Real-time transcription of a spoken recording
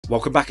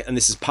Welcome back, and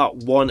this is part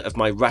one of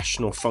my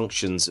rational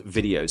functions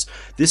videos.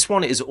 This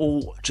one is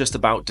all just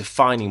about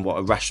defining what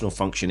a rational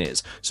function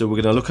is. So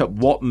we're going to look at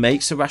what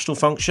makes a rational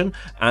function,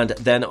 and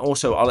then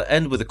also I'll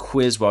end with a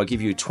quiz where I'll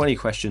give you 20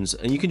 questions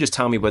and you can just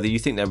tell me whether you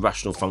think they're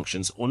rational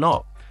functions or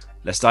not.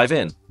 Let's dive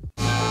in.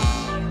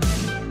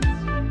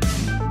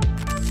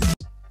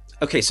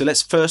 Okay, so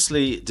let's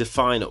firstly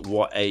define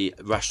what a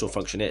rational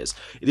function is.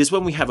 It is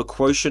when we have a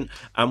quotient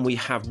and we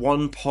have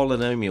one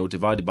polynomial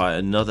divided by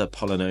another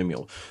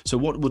polynomial. So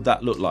what would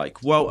that look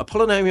like? Well, a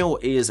polynomial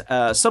is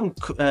some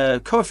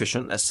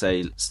coefficient, let's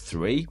say it's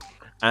 3,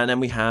 and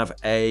then we have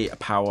a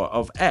power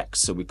of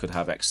x, so we could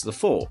have x to the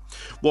 4.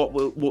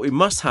 What we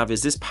must have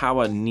is this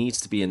power needs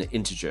to be an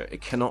integer.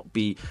 It cannot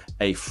be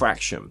a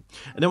fraction.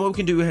 And then what we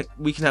can do,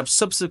 we can have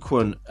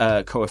subsequent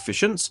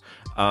coefficients,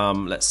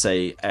 let's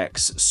say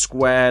x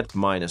squared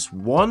minus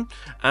 1,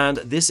 and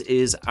this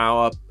is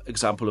our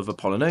example of a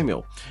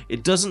polynomial.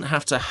 It doesn't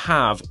have to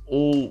have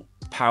all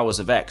powers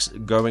of x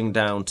going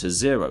down to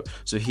 0.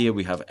 So here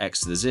we have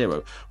x to the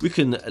 0. We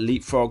can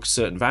leapfrog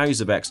certain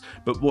values of x,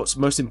 but what's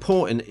most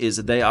important is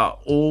that they are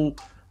all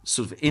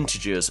sort of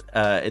integers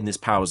in this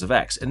powers of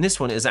x, and this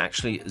one is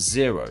actually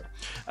 0.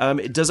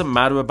 It doesn't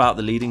matter about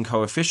the leading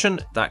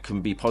coefficient, that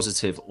can be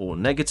positive or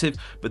negative,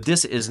 but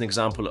this is an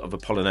example of a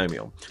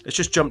polynomial. Let's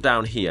just jump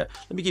down here.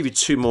 Let me give you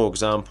two more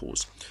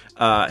examples.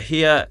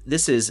 Here,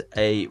 this is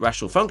a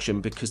rational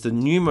function because the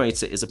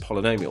numerator is a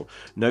polynomial.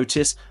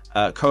 Notice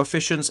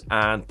coefficients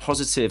and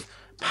positive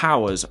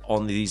powers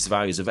on these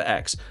values of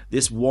x.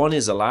 This 1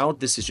 is allowed,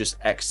 this is just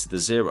x to the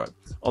 0.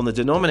 On the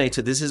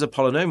denominator, this is a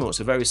polynomial, it's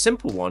a very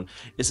simple one.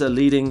 It's a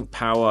leading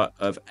power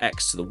of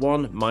x to the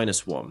 1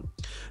 minus 1.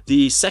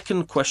 The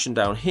second question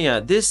down here,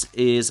 this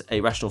is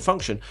a rational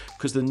function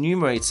because the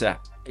numerator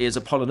is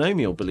a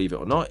polynomial, believe it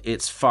or not.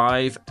 It's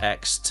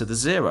 5x to the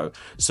 0.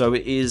 So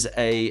it is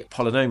a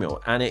polynomial,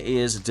 and it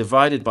is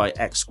divided by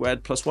x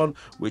squared plus 1,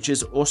 which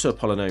is also a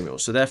polynomial.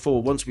 So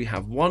therefore, once we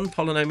have one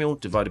polynomial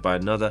divided by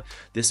another,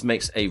 this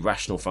makes a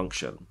rational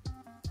function.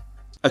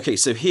 Okay,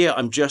 so here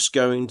I'm just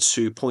going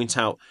to point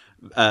out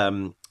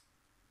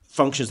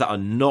functions that are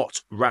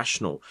not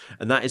rational,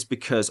 and that is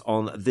because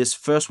on this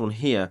first one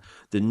here,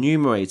 the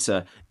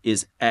numerator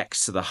is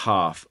x to the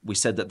half. We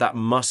said that that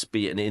must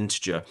be an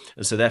integer,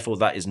 and so therefore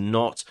that is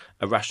not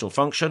a rational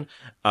function.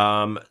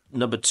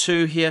 Number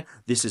 2 here,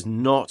 this is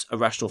not a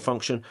rational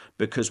function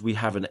because we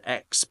have an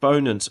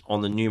exponent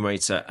on the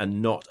numerator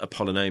and not a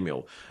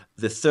polynomial.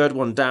 The third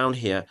one down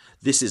here,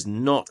 this is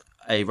not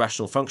a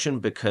rational function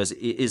because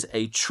it is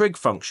a trig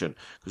function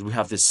because we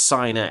have this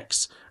sine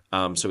x.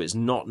 So it's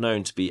not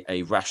known to be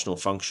a rational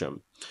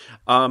function.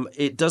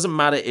 It doesn't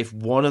matter if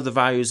one of the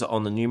values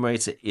on the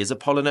numerator is a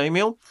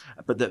polynomial,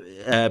 but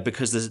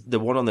because the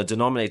one on the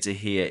denominator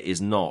here is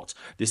not.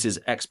 This is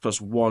x plus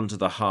 1 to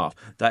the half.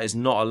 That is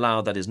not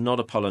allowed. That is not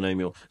a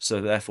polynomial.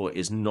 So therefore, it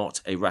is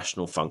not a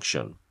rational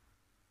function.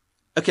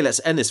 Okay,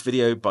 let's end this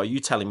video by you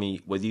telling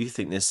me whether you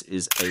think this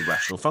is a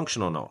rational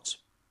function or not.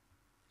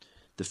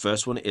 The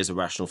first one is a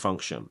rational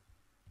function.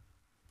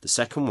 The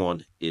second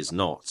one is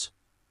not.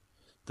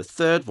 The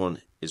third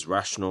one is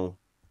rational.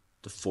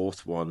 The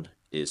fourth one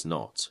is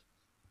not.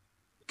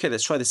 Okay,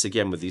 let's try this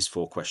again with these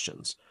 4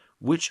 questions.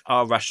 Which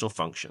are rational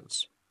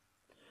functions?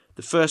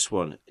 The first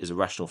one is a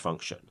rational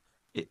function.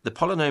 The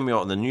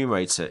polynomial on the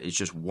numerator is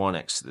just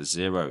 1x to the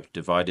 0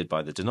 divided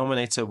by the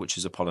denominator, which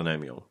is a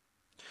polynomial.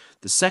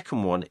 The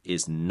second one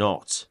is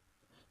not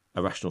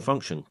a rational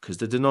function because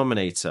the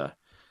denominator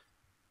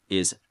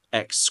is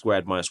x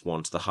squared minus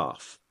 1 to the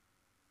half.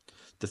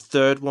 The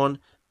third one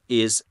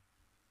is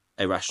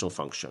a rational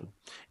function.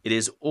 It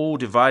is all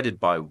divided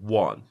by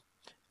 1,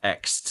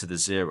 x to the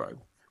 0,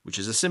 which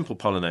is a simple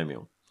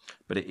polynomial,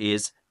 but it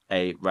is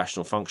a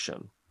rational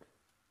function.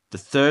 The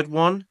third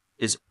one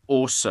is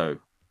also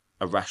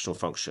a rational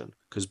function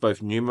because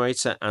both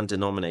numerator and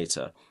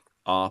denominator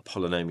are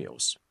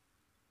polynomials.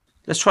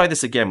 Let's try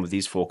this again with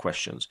these 4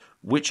 questions.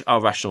 Which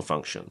are rational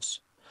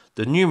functions?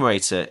 The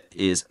numerator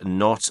is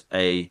not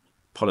a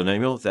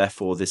polynomial,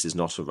 therefore this is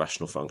not a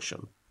rational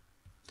function.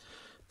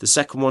 The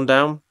second one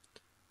down,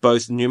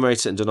 both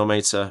numerator and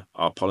denominator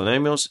are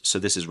polynomials, so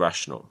this is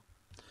rational.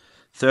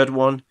 Third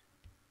one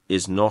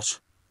is not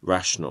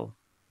rational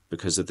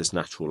because of this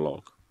natural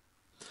log.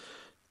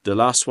 The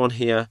last one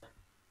here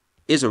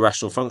is a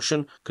rational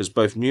function because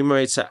both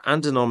numerator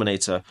and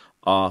denominator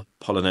are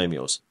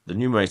polynomials, the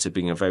numerator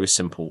being a very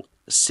simple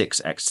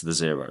 6x to the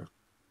 0.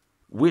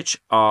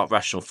 Which are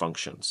rational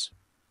functions?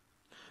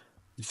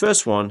 The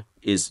first one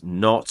is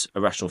not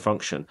a rational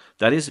function.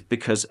 That is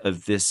because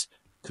of this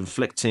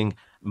conflicting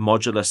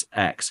modulus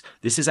x.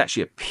 This is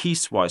actually a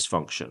piecewise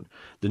function.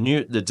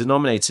 The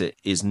denominator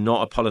is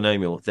not a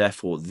polynomial,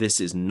 therefore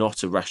this is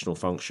not a rational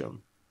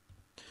function.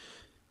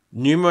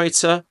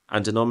 Numerator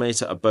and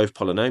denominator are both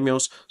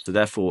polynomials, so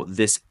therefore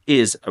this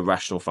is a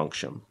rational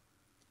function.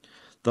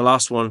 The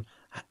last one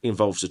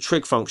involves a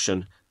trig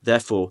function,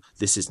 therefore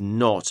this is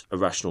not a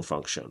rational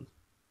function.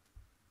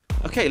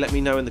 Okay, let me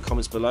know in the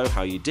comments below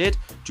how you did.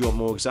 Do you want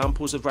more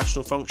examples of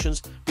rational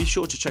functions? Be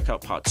sure to check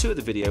out part 2 of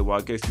the video where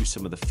I go through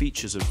some of the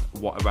features of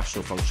what a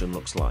rational function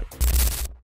looks like.